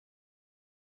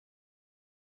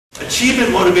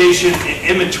achievement, motivation, and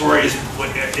inventory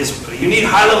is you need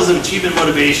high levels of achievement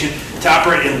motivation to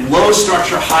operate in low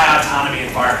structure, high autonomy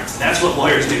environments. And that's what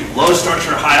lawyers do, low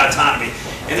structure, high autonomy.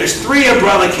 And there's 3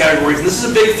 umbrella categories, and this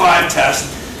is a big 5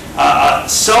 test: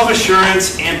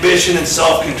 self-assurance, ambition, and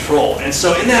self-control. And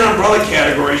so in that umbrella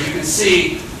categories, you can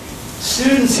see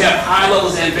students have high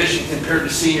levels of ambition compared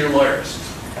to senior lawyers.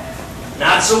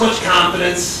 Not so much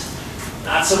confidence,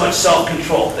 not so much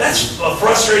self-control. That's a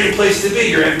frustrating place to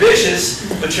be. You're ambitious,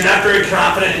 but you're not very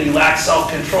confident and you lack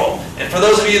self-control. And for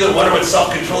those of you that wonder what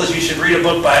self-control is, you should read a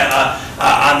book by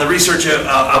on the research of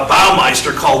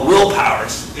Baumeister called Willpower.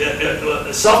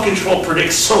 Self-control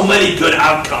predicts so many good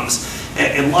outcomes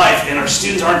in life, and our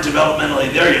students aren't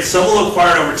developmentally there yet. Some will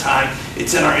acquire it over time.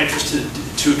 It's in our interest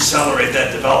to accelerate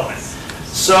that development.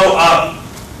 So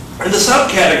in the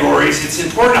subcategories, it's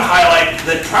important to highlight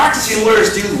that practicing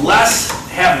lawyers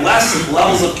have less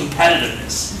levels of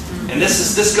competitiveness. And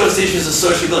this goes to issues of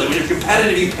sociability. When you're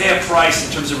competitive, you pay a price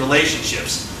in terms of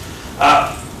relationships.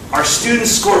 Our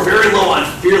students score very low on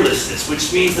fearlessness,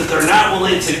 which means that they're not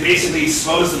willing to basically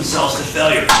expose themselves to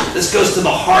failure. This goes to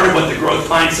the heart of what the growth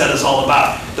mindset is all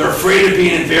about. They're afraid of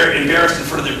being embarrassed in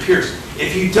front of their peers.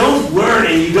 If you don't learn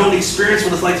and you don't experience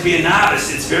what it's like to be a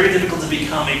novice, it's very difficult to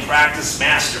become a practice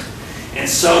master. And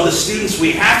so the students,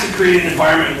 we have to create an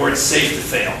environment where it's safe to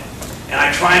fail. And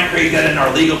I try and create that in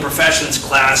our legal professions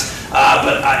class,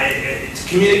 to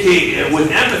communicate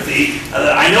with empathy.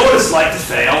 I know what it's like to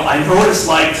fail. I know what it's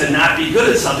like to not be good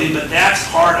at something, but that's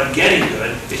part of getting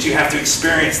good, is you have to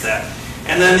experience that.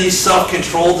 And then these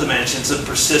self-control dimensions of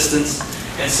persistence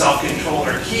and self-control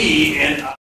are key. And